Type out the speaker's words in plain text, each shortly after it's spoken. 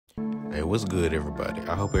Hey, what's good, everybody?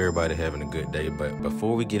 I hope everybody having a good day. But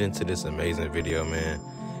before we get into this amazing video, man,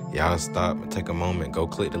 y'all stop and take a moment, go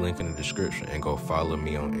click the link in the description and go follow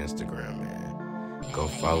me on Instagram, man. Go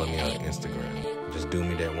follow me on Instagram. Just do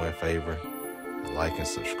me that one favor, like and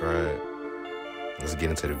subscribe. Let's get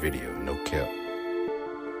into the video, no cap.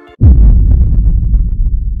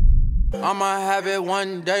 I'ma have it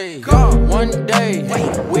one day, one day.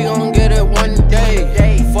 We gon' get it one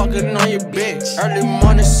day. Fucking on your bitch, early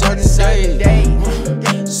morning, Sunday.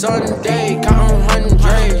 Sunday, counting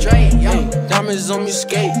hundreds. Diamonds on me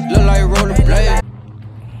skate, look like rollerblade.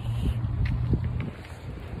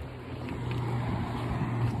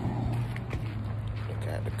 Look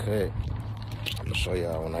at the cut. I'm gonna show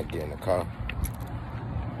y'all when I get in the car.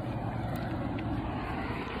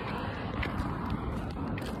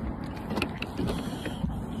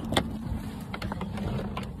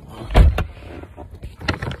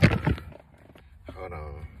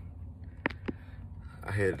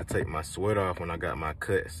 I had to take my sweater off when I got my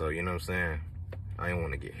cut, so you know what I'm saying? I didn't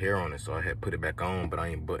want to get hair on it, so I had to put it back on, but I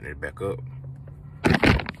ain't buttoning it back up.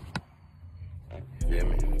 Feel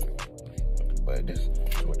me? But this is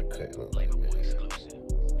what the cut look like, man. This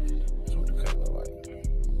is what the cut look like.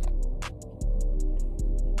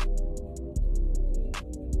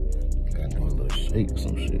 Gotta do a little shape or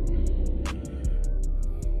some shit.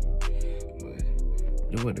 But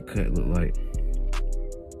this is what the cut look like.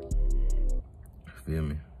 Feel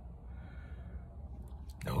me?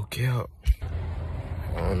 No cap.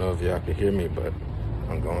 I don't know if y'all can hear me, but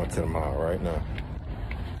I'm going to the mall right now.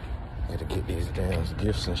 Gotta get these damn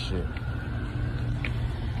gifts and shit.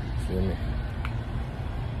 Feel me?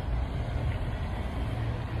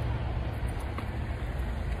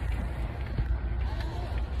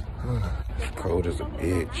 It's cold as a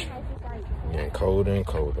bitch. Getting colder and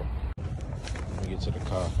colder. Let me get to the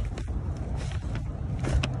car.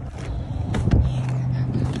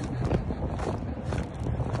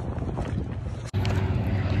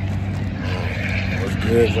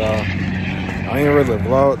 Good, y'all. I ain't really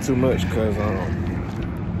vlog too much because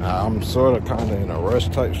I'm sort of kind of in a rush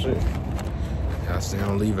type shit. I see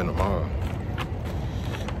I'm leaving tomorrow.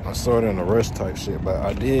 I'm sort of in a rush type shit, but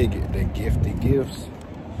I did get the gifted gifts.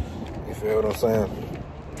 You feel what I'm saying?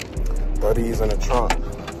 Throw these in the trunk.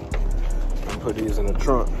 I put these in the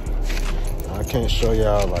trunk. I can't show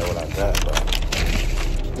y'all like what I got, but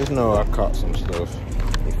just know I caught some stuff.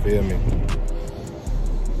 You feel me?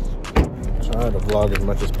 Try to vlog as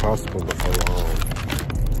much as possible before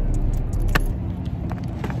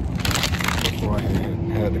I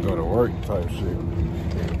had to go to work type shit.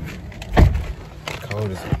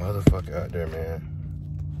 Cold as a motherfucker out there, man.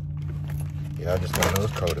 Yeah, I just don't know,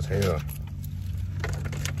 it's cold as hell.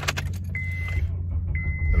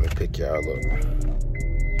 Let me pick y'all up.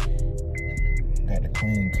 Got the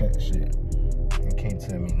clean cut shit. You can't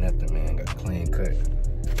tell me nothing, man. Got the clean cut.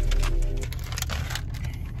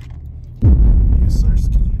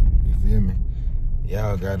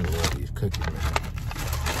 Y'all gotta love these cookies, man.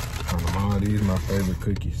 From the mall, these my favorite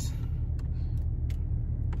cookies.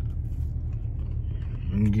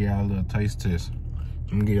 Let me give y'all a little taste test.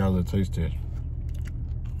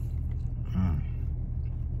 Mm.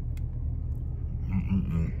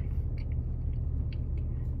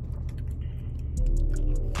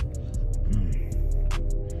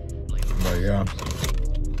 But yeah,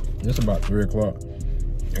 it's about 3 o'clock.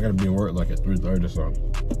 I gotta be at work like at 3:30 or something.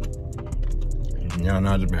 Y'all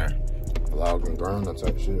know I just been vlogging, grinding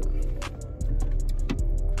type shit.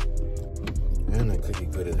 Man, that cookie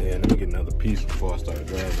good as hell. Let me get another piece before I start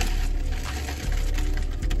driving.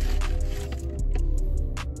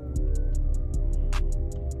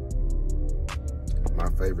 My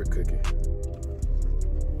favorite cookie.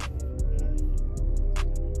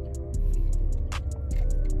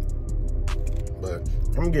 But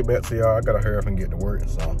I'm gonna get back to y'all. I gotta hurry up and get to work,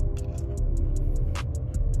 so.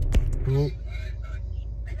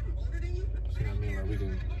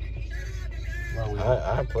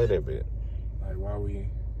 I play that bit. Like, why we?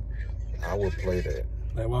 I would play that.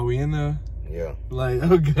 Like, while we in there? Yeah. Like,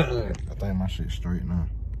 oh god. I think my shit's straight now.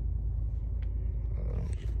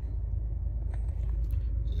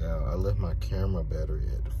 Yeah, I left my camera battery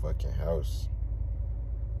at the fucking house.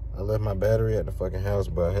 I left my battery at the fucking house,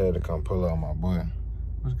 but I had to come pull out my boy.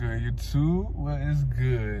 What's good, YouTube? What is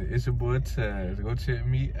good? It's your boy Taz. Go check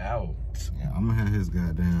me out. Yeah, I'm gonna have his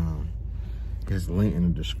goddamn, his link in the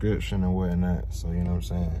description and whatnot. So, you know what I'm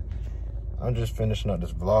saying? I'm just finishing up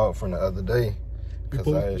this vlog from the other day. Cause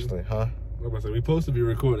I actually, What about to say? We supposed to be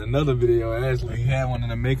recording another video. Actually, he had one in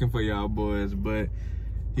the making for y'all boys, but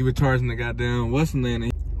he was charging the goddamn what's the name?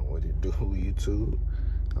 What it do, YouTube?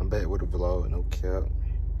 I'm back with a vlog, no cap.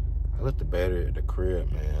 I left the battery at the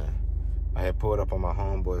crib, man. I had pulled up on my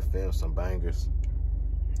homeboy, filmed some bangers.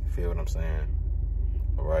 You feel what I'm saying?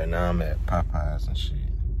 But right now I'm at Popeyes and shit.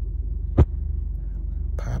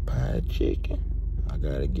 Popeye chicken. I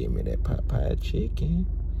gotta get me that Popeye chicken.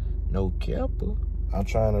 No capper. I'm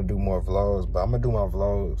trying to do more vlogs, but I'm gonna do my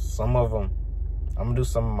vlogs. Some of them, I'm gonna do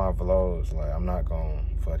some of my vlogs. Like, I'm not gonna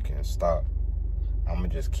fucking stop. I'm gonna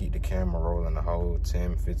just keep the camera rolling the whole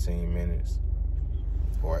 10, 15 minutes.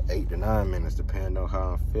 Or 8 to 9 minutes, depending on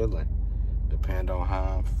how I'm feeling.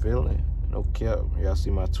 No cap. Y'all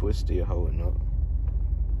see my twist still holding up.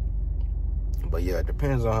 But yeah, it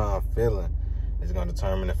depends on how I'm feeling. It's gonna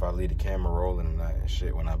determine if I leave the camera rolling or not and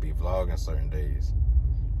shit when I be vlogging certain days.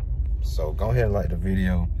 So go ahead and like the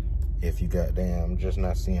video if you goddamn just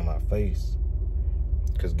not seeing my face.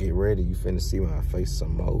 Cause get ready, you finna see my face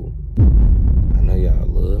some more. I know y'all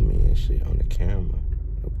love me and shit on the camera.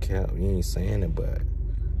 No cap, you ain't saying it, but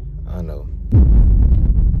I know.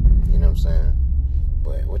 You know what I'm saying?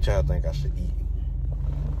 But what y'all think I should eat?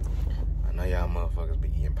 I know y'all motherfuckers be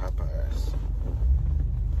eating Popeyes.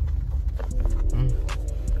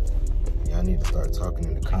 Y'all need to start talking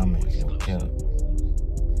in the comments. No cap.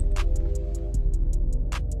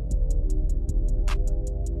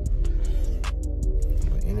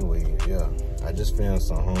 But anyway, yeah. I just filmed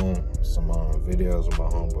some videos with my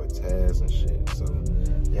homeboy Taz and shit. So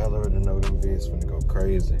y'all already know them vids finna go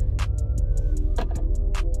crazy.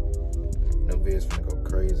 Them vids finna go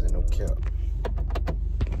crazy, no cap.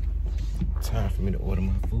 Time for me to order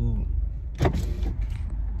my food.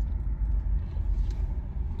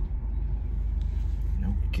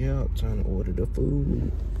 No cap, trying to order the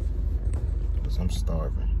food. Cause I'm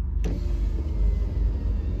starving.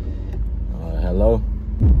 Hello?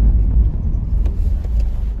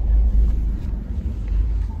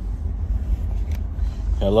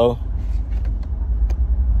 Hello?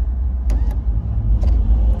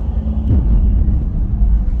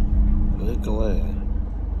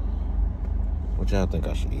 What y'all think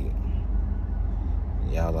I should eat?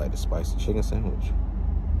 Y'all like the spicy chicken sandwich?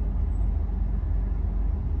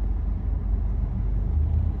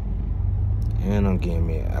 And I'm getting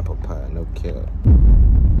me an apple pie, no cap.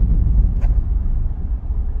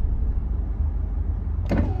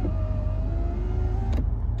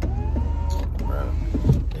 Bro,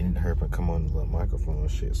 they need to hurry up and come on the little microphone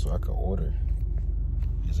and shit so I can order.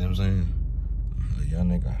 You see what I'm saying? Y'all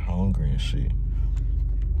nigga hungry and shit.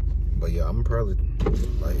 But yeah, I'm probably,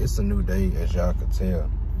 like, it's a new day, as y'all could tell.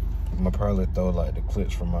 I'm gonna probably throw, like, the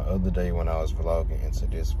clips from my other day when I was vlogging into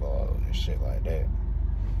this vlog and shit like that.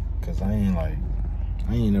 Cause I ain't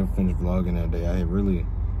never finished vlogging that day. I had really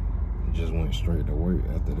just went straight to work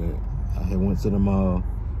after that. I had went to the mall,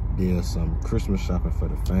 did some Christmas shopping for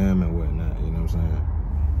the fam and whatnot, you know what I'm saying?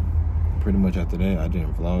 Pretty much after that, I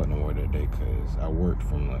didn't vlog no more that day cause I worked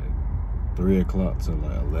from, like, 3 o'clock to,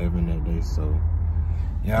 like, 11 that day, so.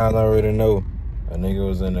 Y'all already know a nigga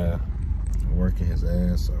was in there working his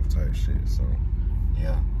ass off type shit, so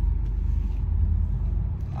yeah.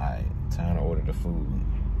 Alright, time to order the food.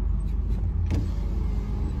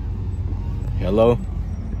 Hello?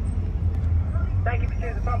 Thank you for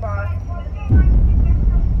choosing Popeyes.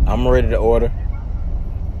 I'm ready to order.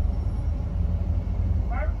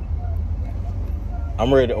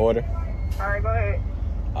 I'm ready to order. Alright, go ahead.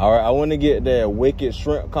 Alright, I want to get that wicked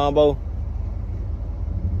shrimp combo.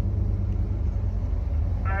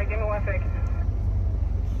 Give me 1 second.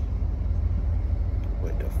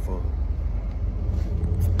 What the fuck?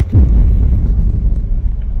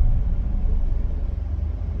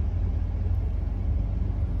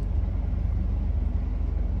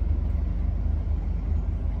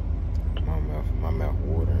 My mouth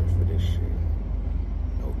watering for this shit.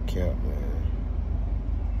 No cap, man.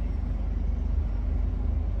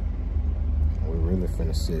 We really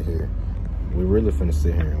finna sit here. We really finna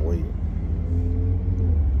sit here and wait.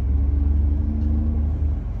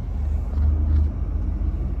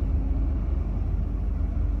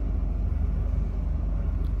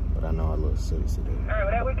 I know I look silly today. Alright,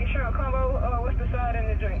 well, that wicked shrimp combo, what's the side and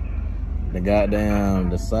the drink?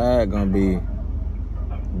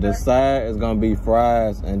 The side is gonna be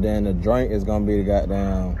fries, and then the drink is gonna be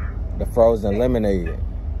the frozen lemonade.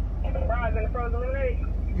 Fries and the frozen lemonade?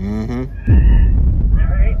 Mm-hmm.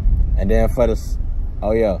 Alright. And then for the,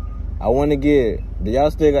 oh yeah, I want to get, do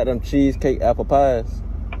y'all still got them cheesecake apple pies?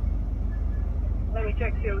 Let me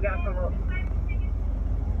check, see if we got some more.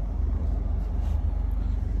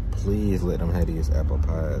 Please let them have these apple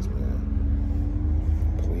pies,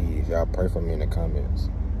 man. Please, y'all pray for me in the comments.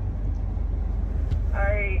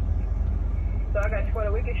 Alright. So I got you for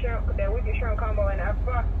the wicked shrimp combo and the apple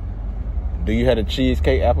pie. Do you have a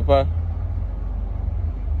cheesecake apple pie?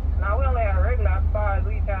 No, we only have regular apple pies.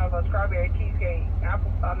 We used to have a strawberry cheesecake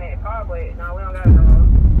pie, but no, we don't got it no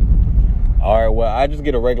more. All right, well, I just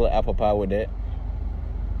get a regular apple pie with that.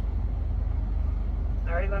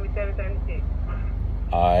 All right, let me $7.76.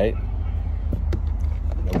 All right.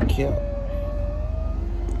 No cap.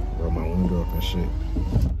 Roll my window up and shit.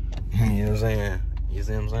 You know what I'm saying? You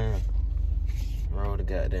see what I'm saying? Roll the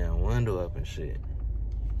goddamn window up and shit.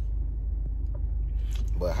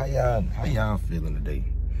 But how y'all feeling today?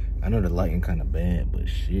 I know the lighting kind of bad, but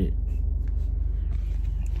shit.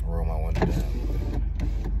 Roll my window down.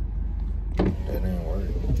 That ain't work.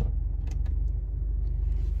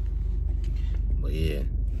 But yeah,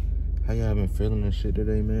 how y'all been feeling and shit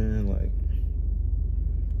today, man? Like,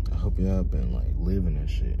 I hope y'all been like living and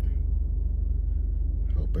shit.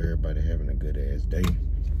 Hope everybody having a good ass day.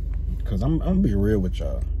 Cause I'm gonna be real with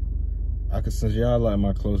y'all. Since y'all like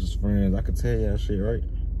my closest friends, I could tell y'all shit, right?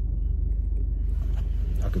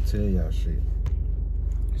 I could tell y'all shit.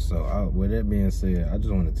 So with that being said, I just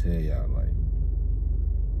want to tell y'all, like,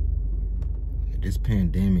 this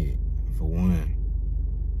pandemic, for one,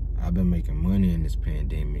 I've been making money in this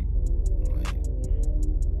pandemic. Like,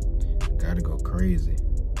 gotta go crazy.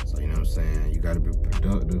 So, you know what I'm saying? You gotta be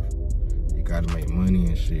productive. You gotta make money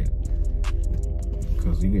and shit.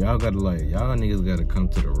 Cause y'all gotta, like, y'all niggas gotta come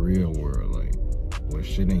to the real world, like, where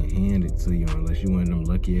shit ain't handed to you unless you one of them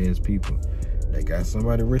lucky ass people that got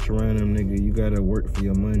somebody rich around them, nigga. You gotta work for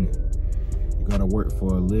your money. You gotta work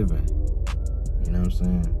for a living. You know what I'm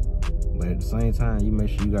saying? But at the same time, you make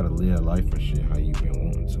sure you gotta live life and shit how you been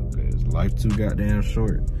wanting to. Cause life too goddamn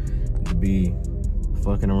short to be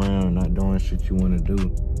fucking around, not doing shit you wanna do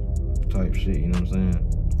type shit, you know what I'm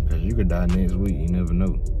saying? Cause you could die next week, you never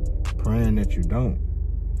know. Praying that you don't,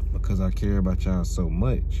 because I care about y'all so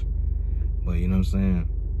much. But you know what I'm saying?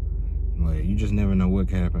 Like, you just never know what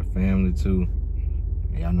can happen. Family too.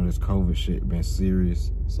 Y'all know this COVID shit been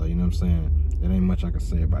serious. So you know what I'm saying? There ain't much I can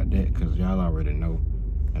say about that, because y'all already know.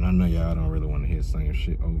 And I know y'all don't really want to hear the same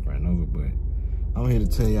shit over and over, but I'm here to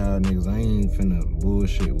tell y'all niggas, I ain't finna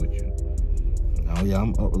bullshit with you. Oh yeah,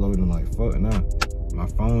 I'm uploading like fuck now. My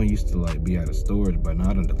phone used to like be out of storage, but now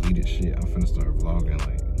I done deleted shit. I'm finna start vlogging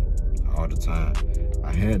like all the time.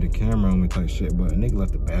 I had the camera on me type shit, but a nigga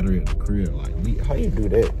left the battery at the crib. Like, how you do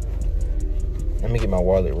that? Let me get my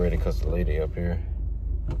wallet ready, cause the lady up here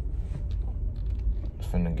is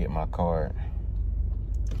finna get my card.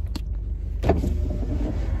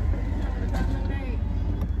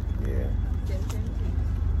 Yeah.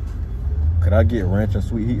 Could I get ranch and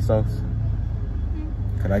sweet heat sauce?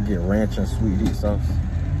 Could I get ranch and sweet heat sauce?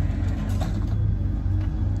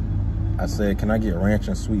 I said, can I get ranch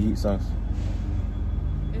and sweet heat sauce?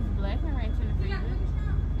 It's black and ranch in the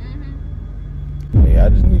freezer. Yeah, I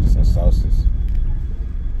just need some sauces.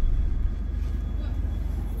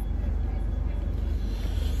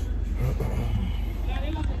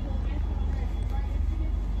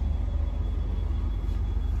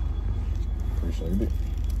 Appreciate it.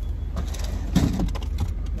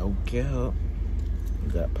 No cap.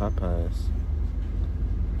 We got Popeyes.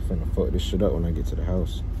 Finna fuck this shit up when I get to the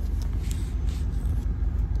house.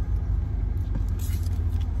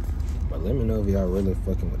 But let me know if y'all really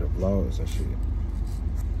fucking with the vlogs and shit.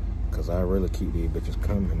 Cause I really keep these bitches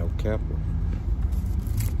coming, no cap.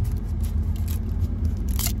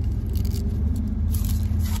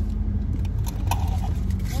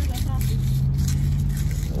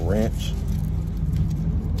 Ranch.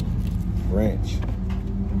 Ranch.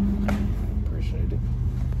 Appreciate it.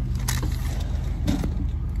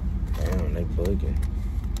 Damn, they bugging.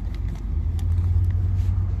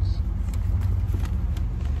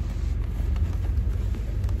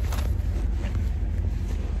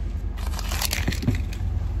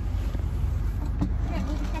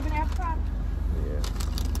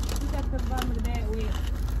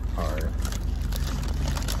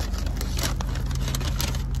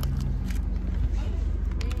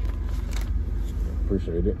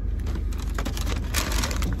 Appreciate it.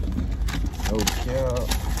 Okay.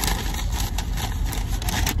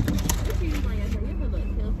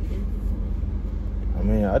 I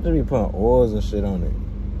mean, I just be putting oils and shit on it.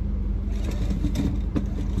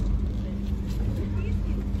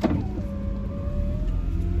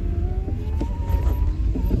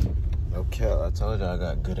 Okay, I told you I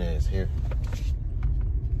got good ass hair.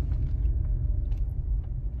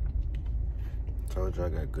 Told you I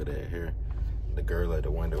got good ass hair. The girl at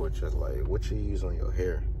the window was just like, what you use on your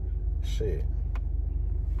hair? Shit.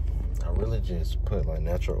 I really just put like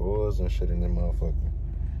natural oils and shit in that motherfucker.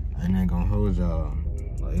 I ain't gonna hold y'all.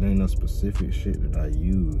 Like, it ain't no specific shit that I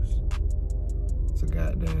use to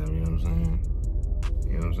goddamn, you know what I'm saying?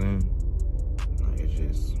 You know what I'm saying? Like, it's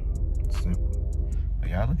just simple. But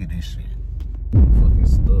y'all look at this shit. Fucking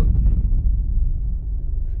stuck.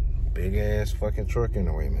 Big ass fucking truck in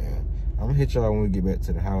the way, man. I'm gonna hit y'all when we get back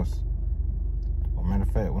to the house. Well, matter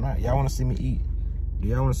of fact, when y'all wanna see me eat, do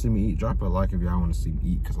y'all wanna see me eat? Drop a like if y'all wanna see me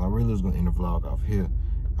eat, cause I really was gonna end the vlog off here.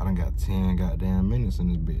 I done got 10 goddamn minutes in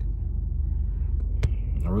this bit.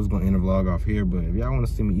 I was gonna end the vlog off here, but if y'all wanna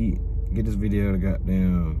see me eat, get this video to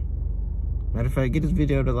goddamn, matter of fact, get this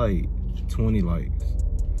video to like 20 likes.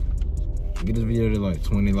 Get this video to like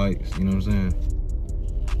 20 likes, you know what I'm saying?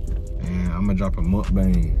 And I'm gonna drop a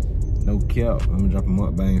mukbang. No cap, I'm gonna drop a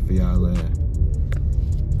mukbang for y'all.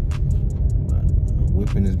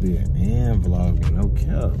 Whipping this bit and vlogging, no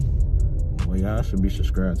cap. Well, y'all should be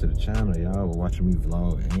subscribed to the channel. Y'all were watching me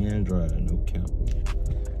vlog and drive, no cap.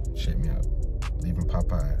 Check me out. Leaving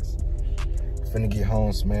Popeyes. Finna get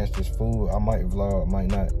home, smash this food. I might vlog, might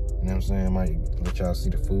not. You know what I'm saying? I might let y'all see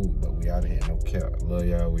the food, but we out of here, no cap. Love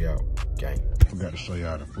y'all, we out. Gang. Forgot to show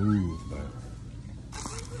y'all the food, but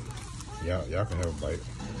y'all can have a bite.